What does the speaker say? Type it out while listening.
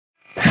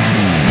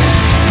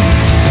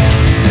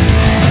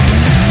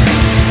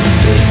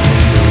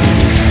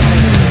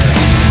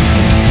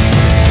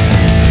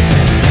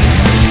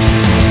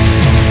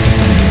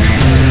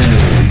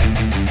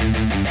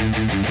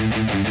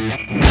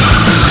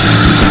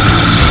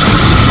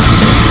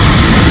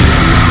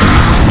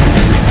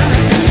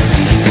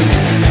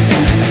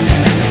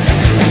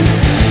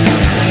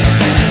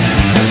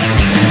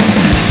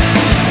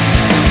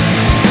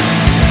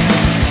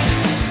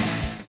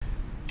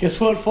Guess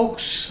what,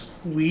 folks?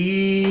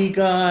 We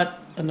got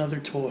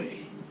another toy.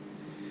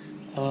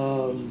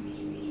 My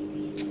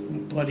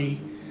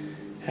buddy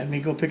had me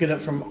go pick it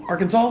up from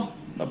Arkansas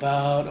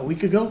about a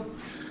week ago,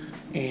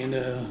 and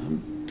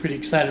I'm pretty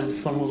excited. It's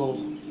a fun little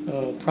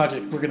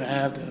project we're gonna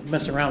have to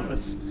mess around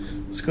with.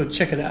 Let's go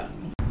check it out.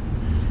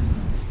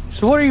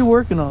 So what are you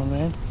working on,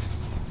 man?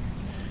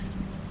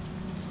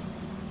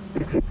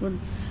 What?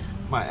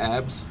 My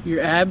abs.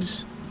 Your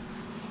abs?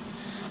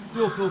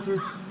 Fuel filter.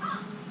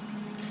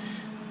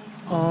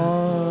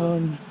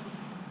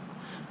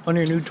 On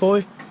your new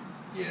toy?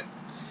 Yeah.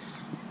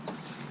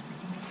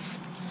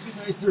 It'd be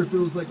nicer if it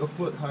was like a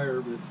foot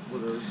higher, but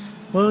whatever.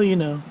 Well, you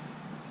know.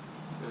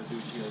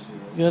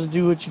 You gotta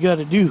do what you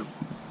gotta do.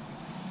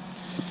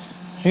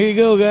 Here you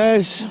go,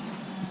 guys.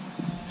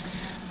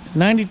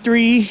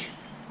 93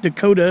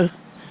 Dakota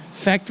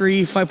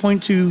factory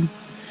 5.2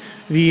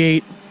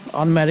 V8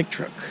 automatic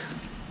truck.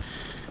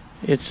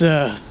 It's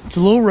a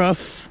little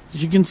rough,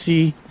 as you can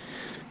see.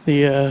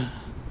 The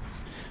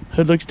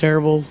hood looks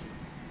terrible.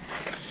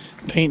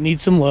 Paint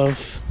needs some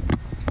love,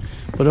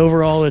 but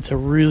overall it's a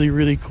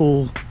really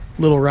cool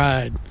little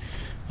ride.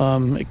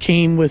 It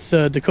came with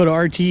Dakota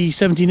RT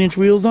 17-inch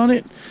wheels on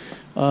it,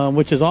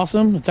 which is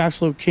awesome. It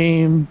actually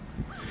came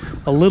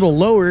a little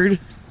lowered,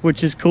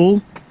 which is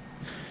cool.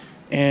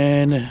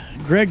 And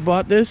Greg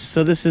bought this,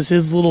 so this is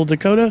his little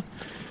Dakota.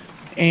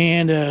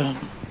 And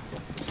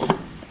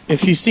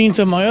if you've seen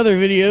some of my other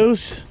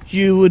videos,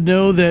 you would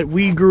know that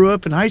we grew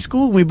up in high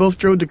school. We both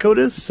drove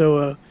Dakotas,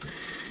 so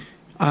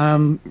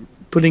I'm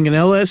putting an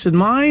LS in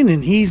mine,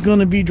 and he's going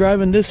to be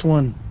driving this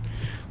one.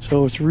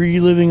 So it's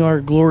reliving our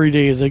glory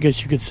days, I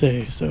guess you could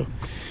say. So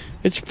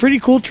it's a pretty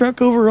cool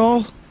truck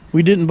overall.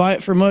 We didn't buy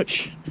it for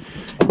much,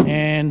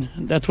 and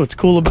that's what's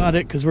cool about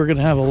it, because we're going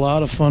to have a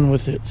lot of fun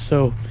with it.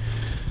 So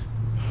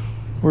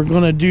we're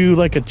going to do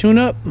like a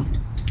tune-up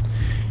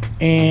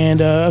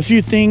and a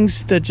few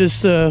things that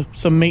just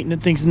some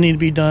maintenance things that need to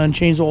be done.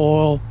 Change the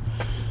oil,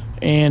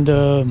 and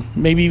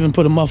maybe even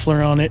put a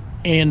muffler on it,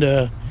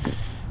 and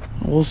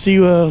we'll see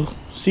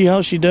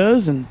how she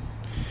does, and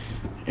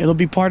it'll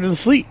be part of the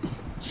fleet.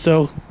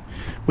 So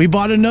we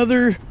bought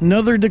another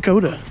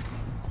Dakota.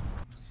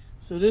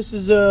 So this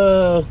is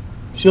a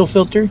fuel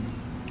filter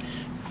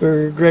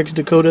for Greg's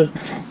Dakota,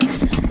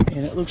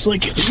 and it looks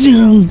like it's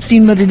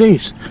seen better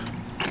days.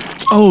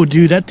 Oh,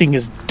 dude, that thing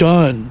is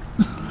done.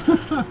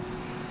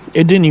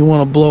 It didn't even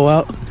want to blow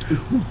out.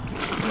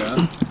 Yeah.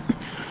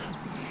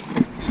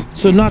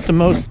 So not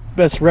the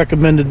best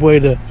recommended way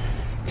to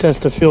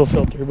test a fuel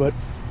filter, but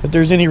if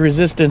there's any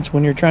resistance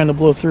when you're trying to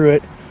blow through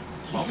it,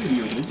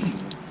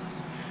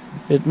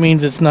 it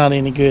means it's not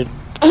any good.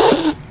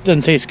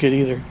 Doesn't taste good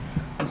either.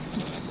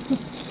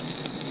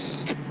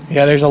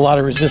 Yeah, there's a lot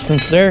of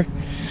resistance there,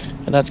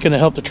 and that's going to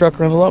help the truck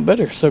run a lot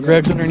better. So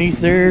Greg's underneath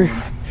there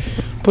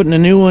putting a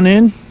new one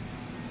in.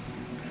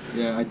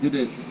 Yeah, I did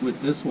it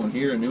with this one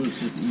here, and it was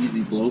just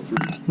easy blow through.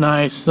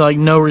 Nice, like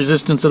no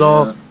resistance at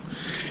all.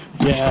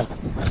 Yeah,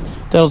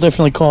 that'll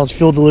definitely cause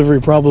fuel delivery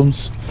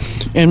problems.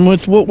 And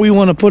with what we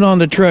want to put on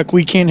the truck,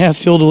 we can't have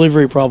fuel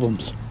delivery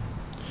problems.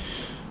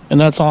 And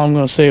that's all I'm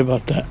going to say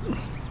about that.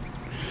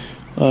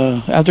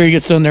 After he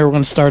gets done there, we're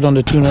going to start on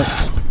the tune-up.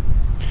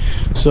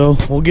 So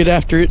we'll get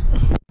after it.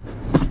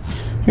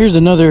 Here's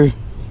another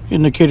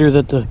indicator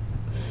that the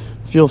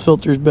fuel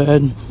filter is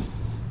bad.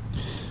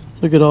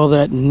 Look at all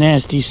that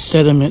nasty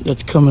sediment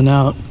that's coming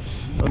out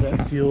of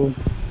that fuel.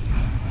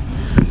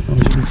 Oh,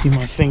 you can see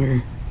my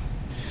finger.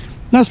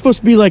 Not supposed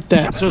to be like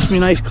that. It's supposed to be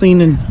nice,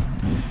 clean,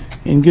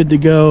 and good to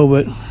go,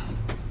 but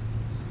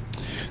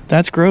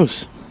that's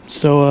gross.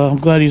 So I'm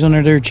glad he's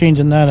under there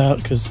changing that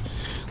out, because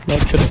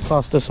that could have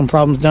cost us some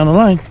problems down the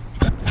line.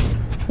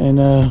 And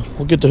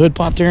we'll get the hood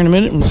popped here in a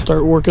minute, and we'll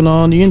start working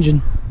on the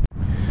engine.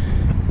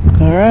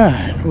 All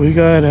right, we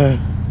got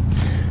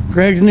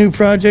Greg's new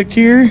project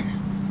here.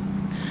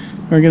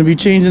 We're going to be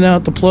changing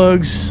out the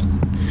plugs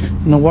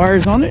and the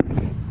wires on it.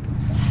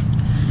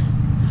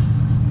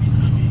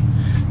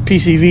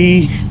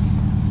 PCV,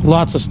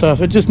 lots of stuff.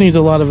 It just needs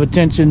a lot of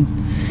attention,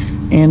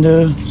 and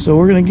so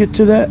we're going to get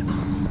to that.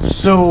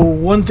 So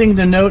one thing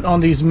to note on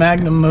these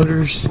Magnum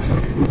motors,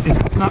 it's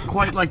not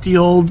quite like the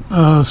old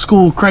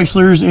school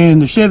Chryslers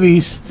and the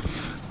Chevys.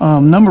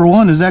 Number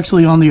one is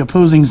actually on the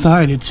opposing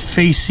side. It's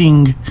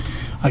facing,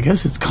 I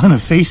guess it's kind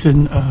of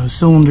facing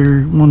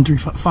cylinder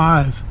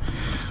 135.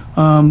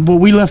 But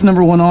we left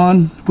number one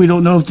on. We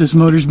don't know if this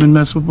motor's been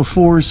messed with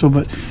before, so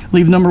but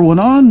leave number one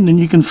on, and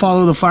you can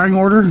follow the firing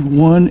order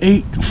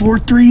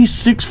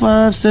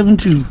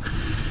 18436572.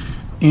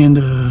 And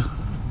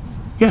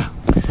yeah,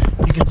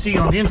 you can see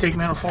on the intake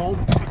manifold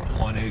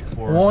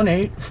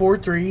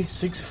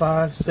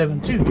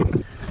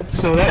 18436572.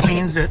 So that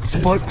means that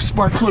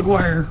spark plug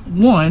wire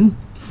 1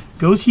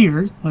 goes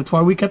here. That's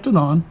why we kept it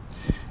on.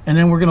 And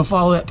then we're going to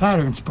follow that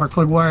pattern. Spark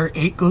plug wire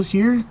 8 goes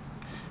here.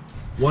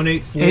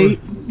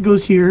 8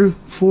 goes here,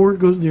 4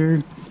 goes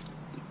there,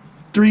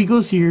 3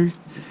 goes here,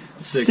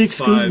 6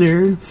 goes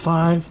there,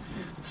 5,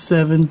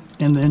 7,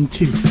 and then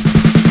 2.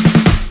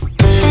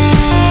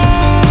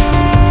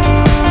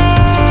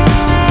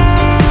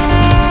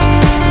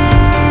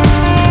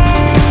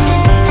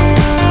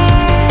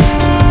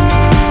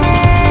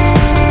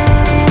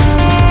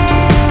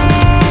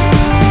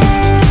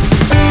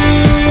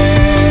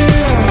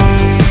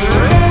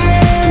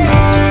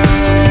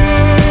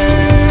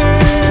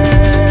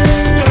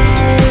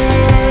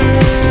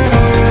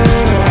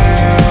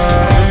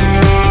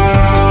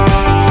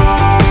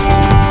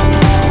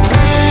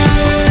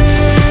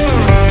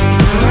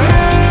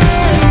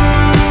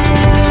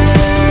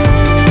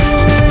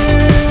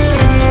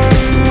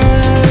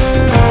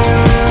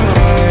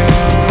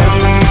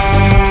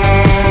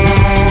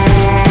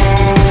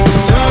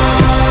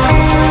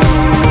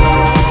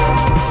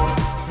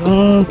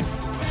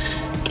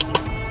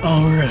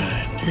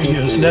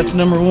 that's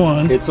number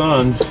one. It's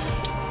on.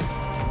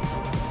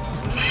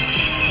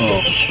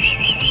 Oh.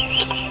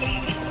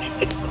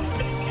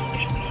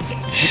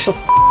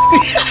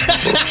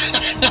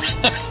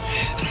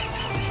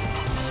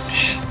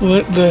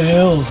 What the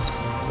hell?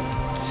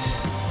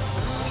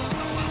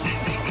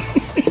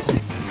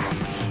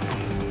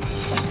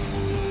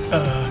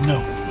 No,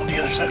 on the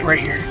other side, right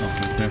here. Oh,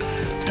 right there.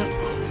 Yep.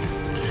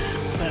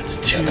 That's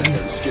two.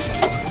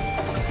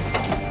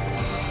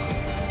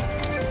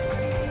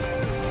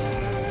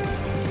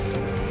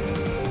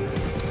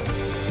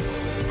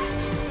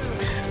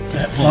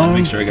 That phone.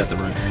 Make sure I got the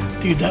right one.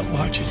 Dude, that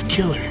watch is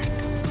killer.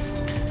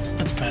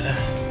 That's badass.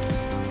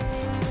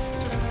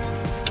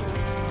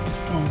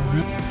 Oh,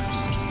 rip.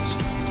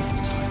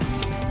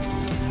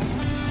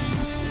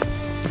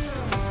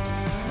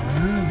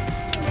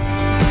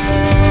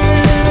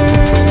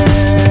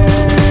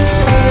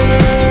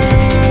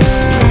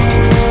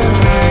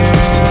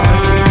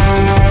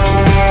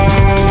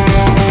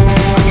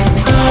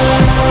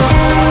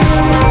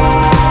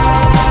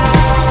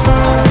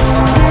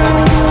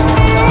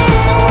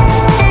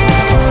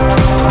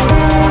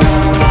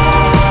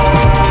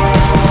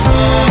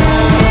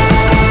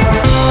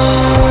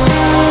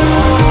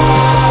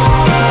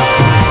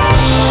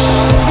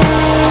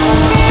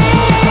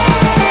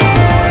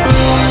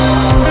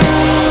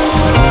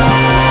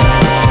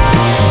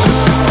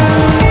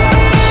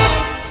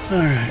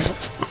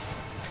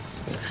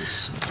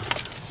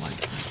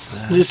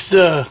 This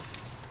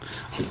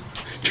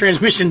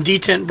transmission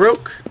detent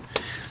broke,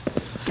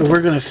 so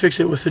we're going to fix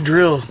it with a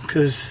drill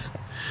because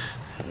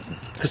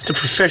that's the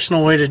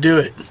professional way to do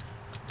it.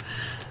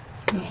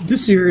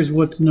 This here is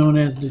what's known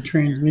as the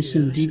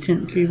transmission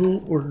detent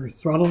cable or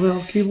throttle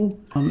valve cable.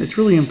 It's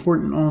really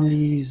important on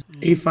these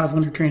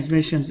A500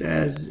 transmissions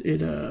as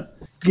it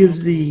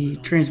gives the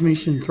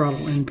transmission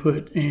throttle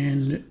input,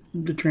 and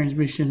the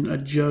transmission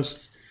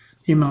adjusts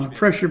the amount of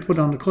pressure put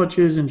on the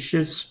clutches and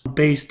shifts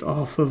based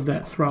off of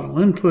that throttle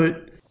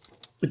input.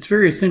 It's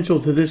very essential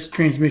to this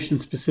transmission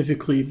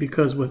specifically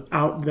because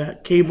without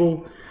that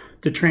cable,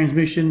 the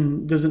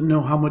transmission doesn't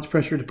know how much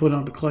pressure to put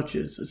on the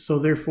clutches. So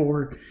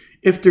therefore,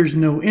 if there's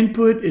no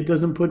input, it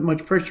doesn't put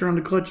much pressure on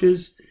the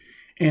clutches,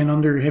 and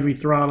under heavy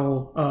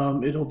throttle,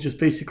 it'll just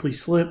basically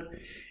slip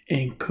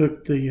and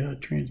cook the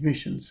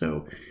transmission.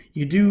 So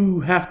you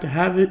do have to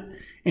have it.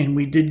 And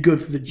we did go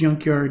to the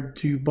junkyard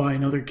to buy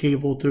another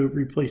cable to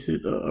replace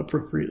it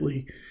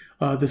appropriately.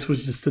 This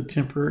was just a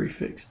temporary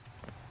fix.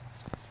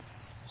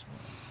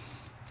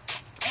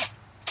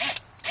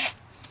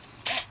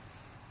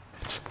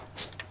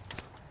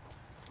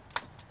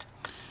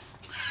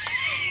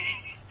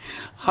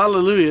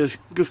 Hallelujah.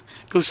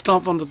 Go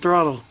stomp on the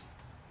throttle.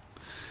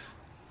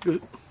 Go.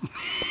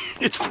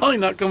 It's probably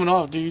not coming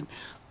off, dude.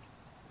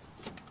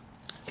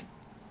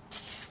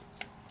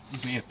 You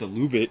may have to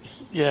lube it.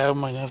 Yeah, I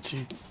might have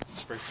to.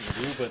 Spray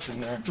some lube that's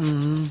in there.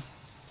 Mm-hmm.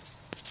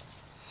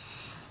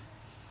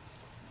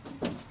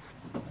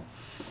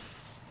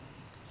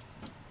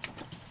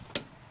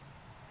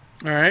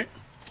 All right.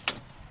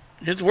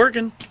 It's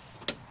working.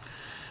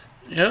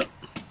 Yep.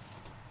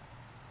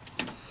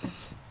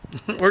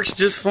 It works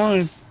just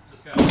fine.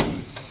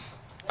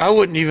 I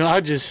wouldn't even, I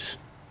would just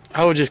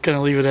kind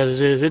of leave it as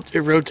is. It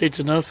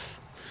rotates enough.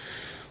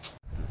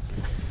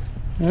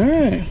 All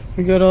right.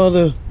 We got all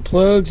the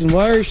plugs and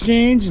wires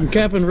changed and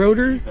cap and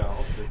rotor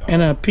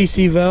and a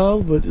PC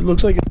valve, but it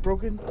looks like it's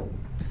broken.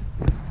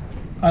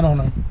 I don't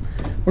know.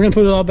 We're gonna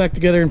put it all back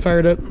together and fire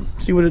it up,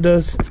 see what it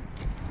does.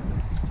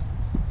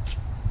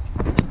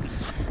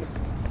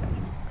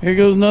 Here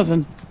goes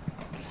nothing.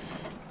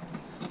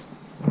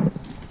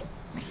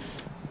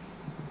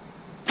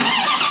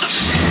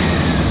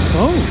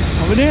 Oh,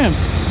 I'll be damned.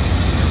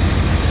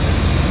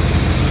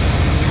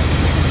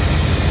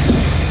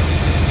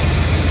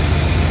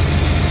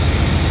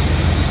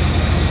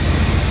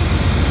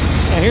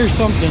 I hear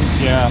something.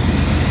 Yeah.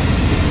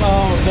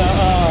 Oh, the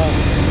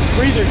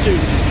breather tube.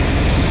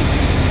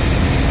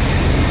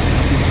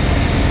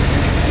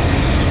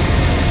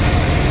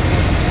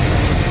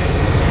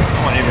 I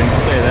won't even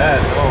say that.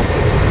 Oh.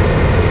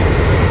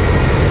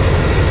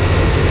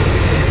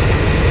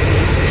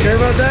 Sure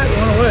about that? It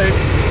went away.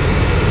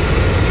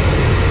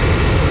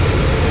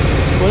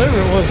 Whatever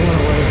it was went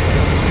away.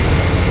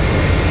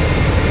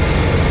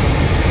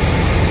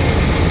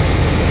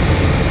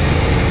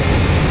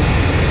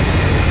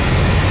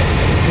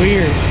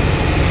 Weird.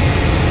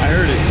 I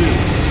heard it too.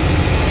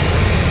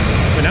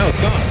 But now it's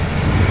gone.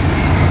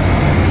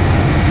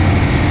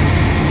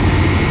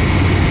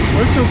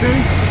 Works okay.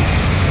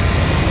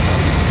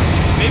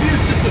 Maybe it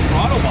was just the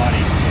throttle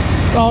body.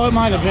 Oh, it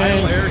might have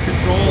been. Idle air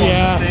control on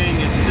Yeah. the thing.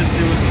 It's just,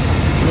 it was...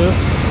 Yep.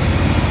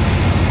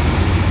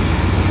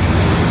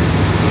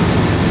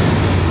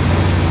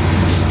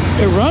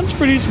 It runs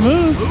pretty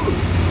smooth.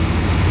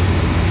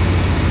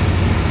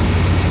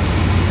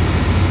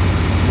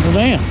 Well,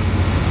 damn.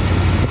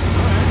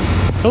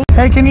 Cool.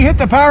 Hey, can you hit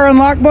the power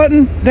unlock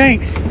button?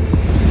 Thanks.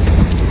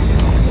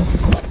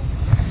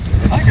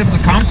 I think it's a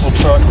console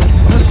truck.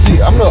 Let's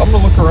see. I'm gonna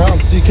look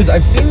around, see, because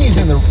I've seen these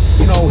in the,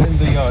 you know, in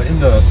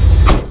the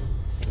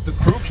The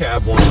crew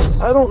cab ones.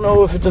 I don't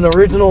know if it's an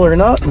original or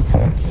not,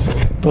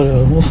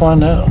 but we'll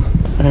find out.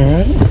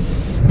 Alright.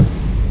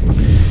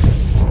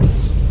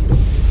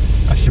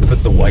 I should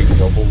put the white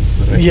doubles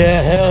that I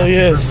Yeah, hell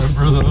yes.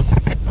 remember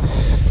those.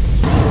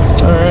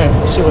 Alright,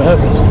 let's see what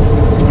happens.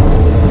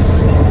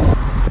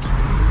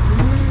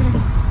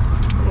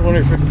 I wonder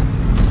if it...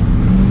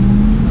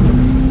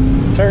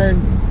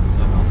 Turn.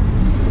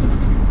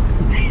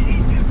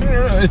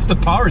 It's the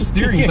power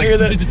steering. You It's hear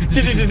like, that?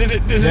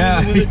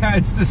 yeah,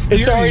 it's the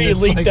steering. It's already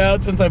leaked like,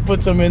 out since I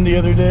put some in the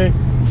other day.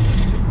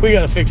 We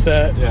gotta fix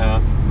that.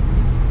 Yeah.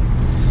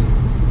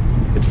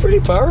 It's pretty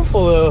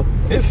powerful though.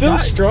 It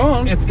feels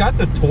strong. It's got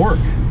the torque.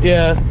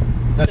 Yeah.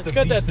 That It's the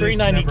got that V6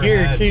 390 never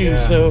gear had, too, yeah.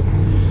 so.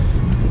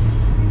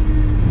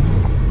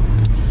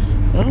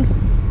 Well,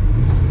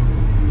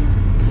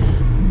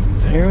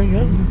 here we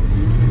go.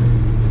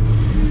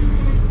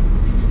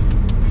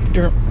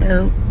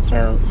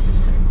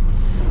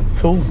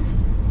 Cool.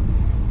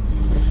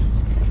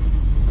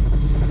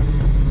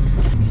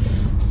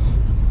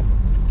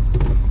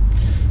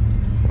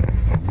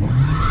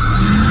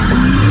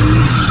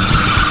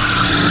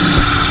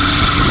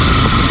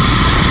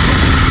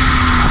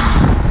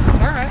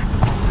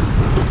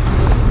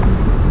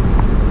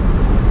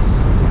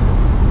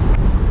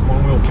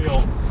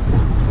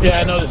 Yeah,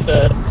 I noticed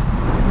that.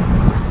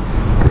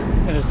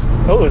 And it's,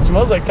 oh, it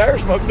smells like tire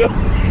smoke though.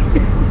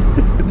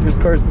 There's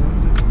cars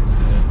behind us.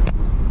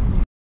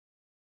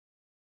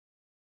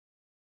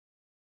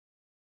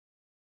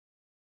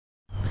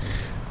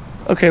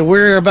 Okay,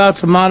 we're about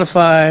to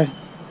modify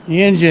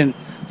the engine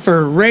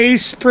for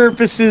race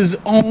purposes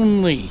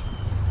only.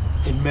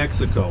 In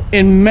Mexico.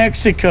 In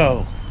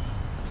Mexico.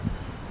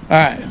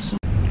 Alright. So,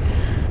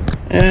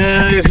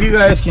 if you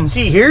guys can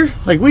see here,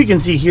 like we can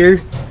see here,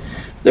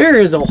 there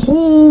is a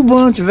whole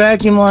bunch of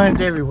vacuum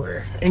lines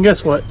everywhere. And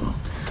guess what?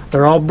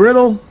 They're all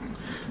brittle.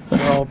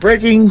 They're all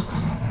breaking.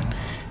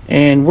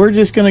 And we're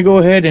just going to go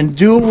ahead and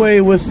do away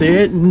with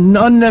the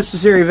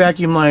unnecessary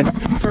vacuum lines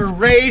for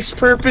race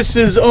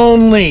purposes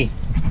only.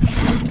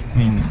 I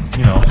mean,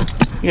 you know.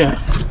 Yeah.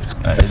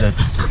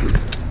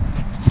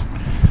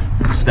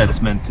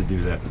 That's meant to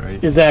do that,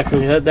 right?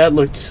 Exactly. That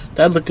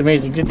looked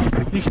amazing. Can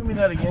you show me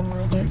that again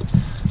real quick?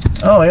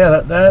 Oh yeah,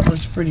 that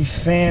looks pretty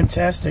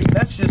fantastic.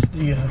 That's just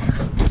the.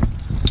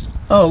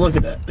 Oh, look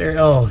at that. There.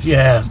 Oh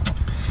yeah.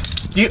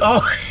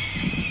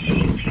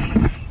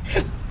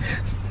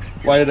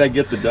 Why did I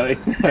get the die?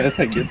 Why did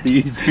I get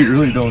these? You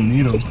really don't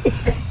need them.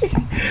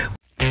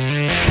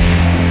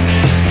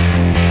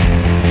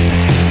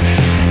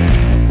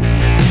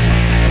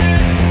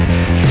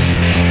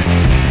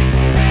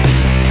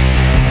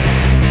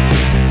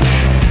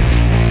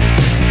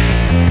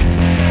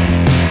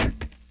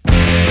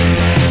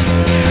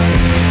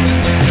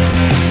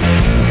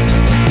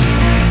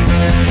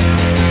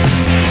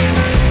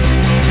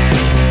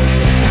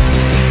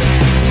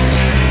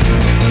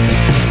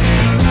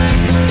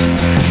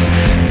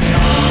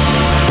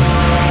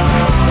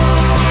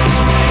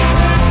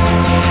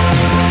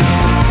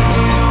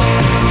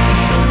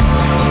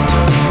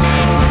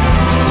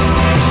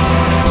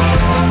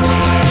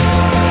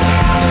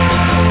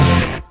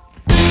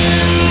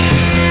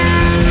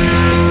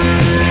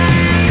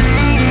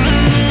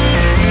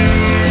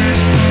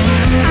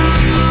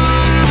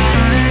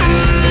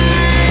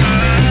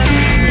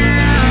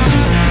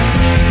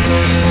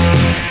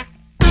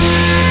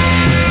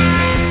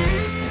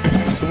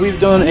 We've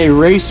done a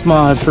race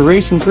mod for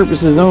racing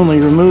purposes only.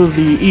 Remove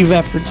the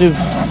evaporative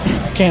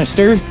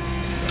canister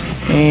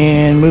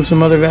and move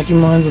some other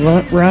vacuum lines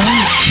around.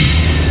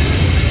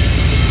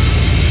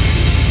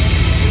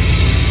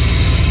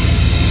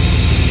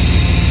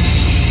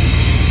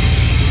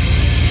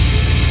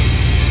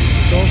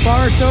 So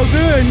far, so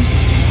good.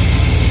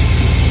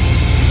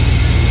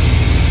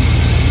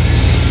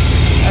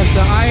 That's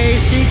the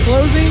IAC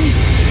closing.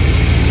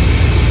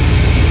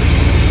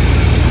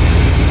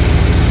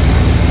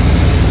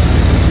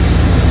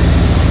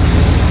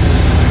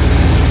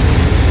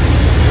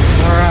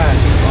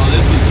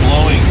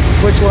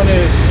 Which one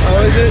is?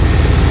 Oh, is it?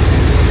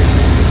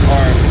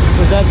 Or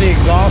was that the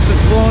exhaust that's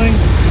blowing?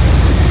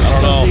 I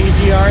don't know. The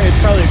EGR? It's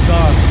probably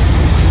exhaust.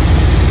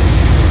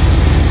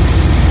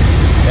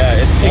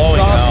 Yeah, it's blowing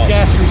exhaust out.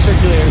 Gas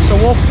recirculator. So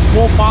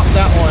we'll pop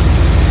that one.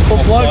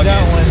 We'll plug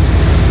that one.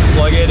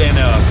 Plug it in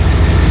a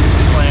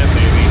clamp,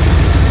 maybe.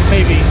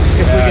 Maybe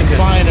if we can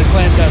find a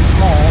clamp that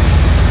small.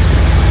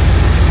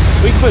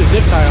 We can put a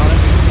zip tie on it.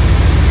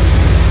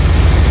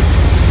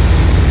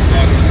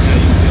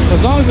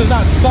 As long as it's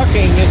not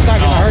sucking, it's not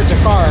going to hurt the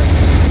car.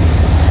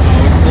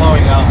 No, it's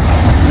blowing out.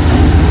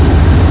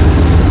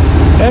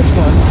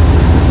 Excellent.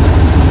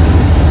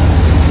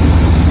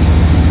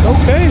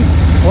 Okay.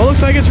 Well,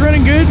 looks like it's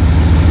running good.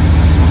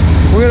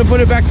 We're going to put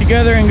it back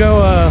together and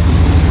go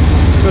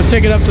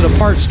take it up to the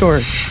parts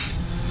store.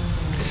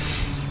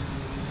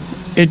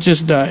 It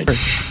just died.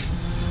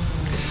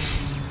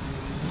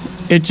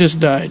 It just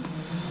died.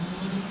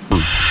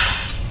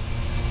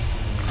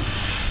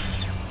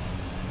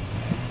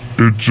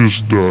 It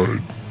just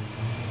died.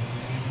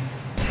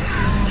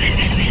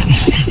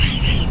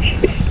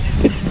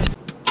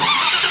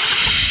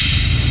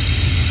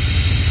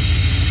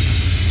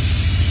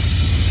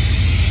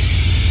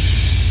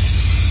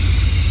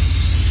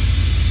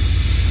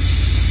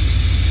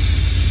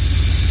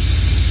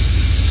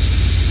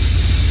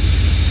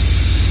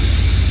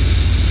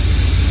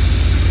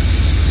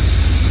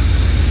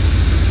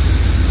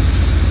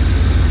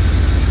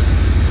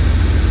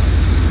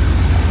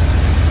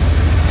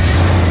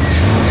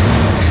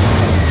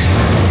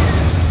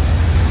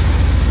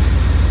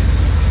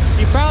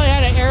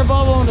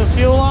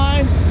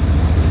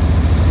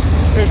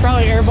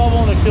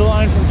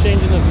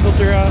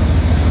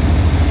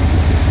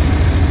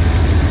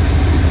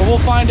 we'll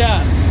find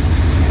out.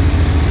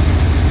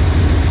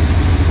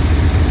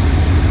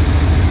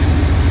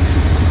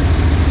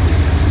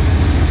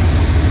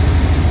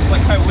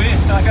 Like I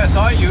went, like I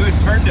thought you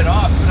had turned it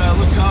off, and I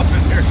looked up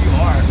and there you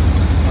are.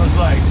 I was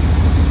like,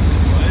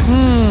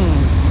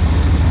 what?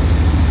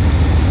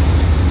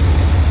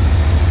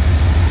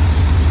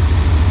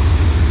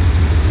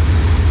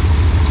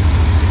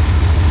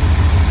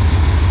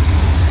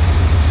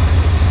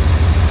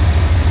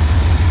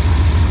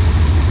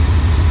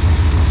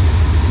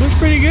 Looks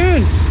pretty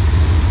good.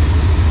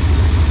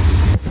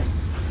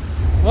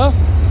 Well,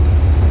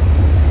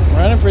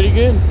 running pretty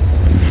good.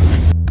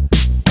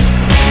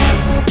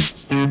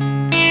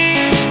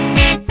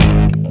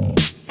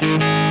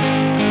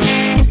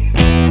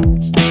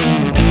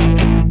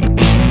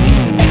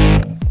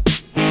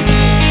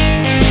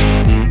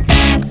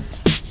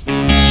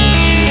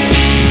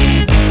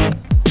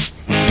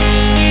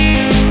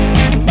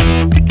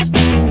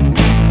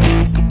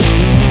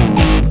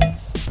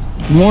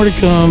 More to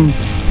come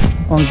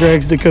on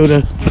Greg's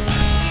Dakota.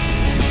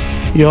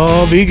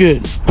 Y'all be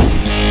good.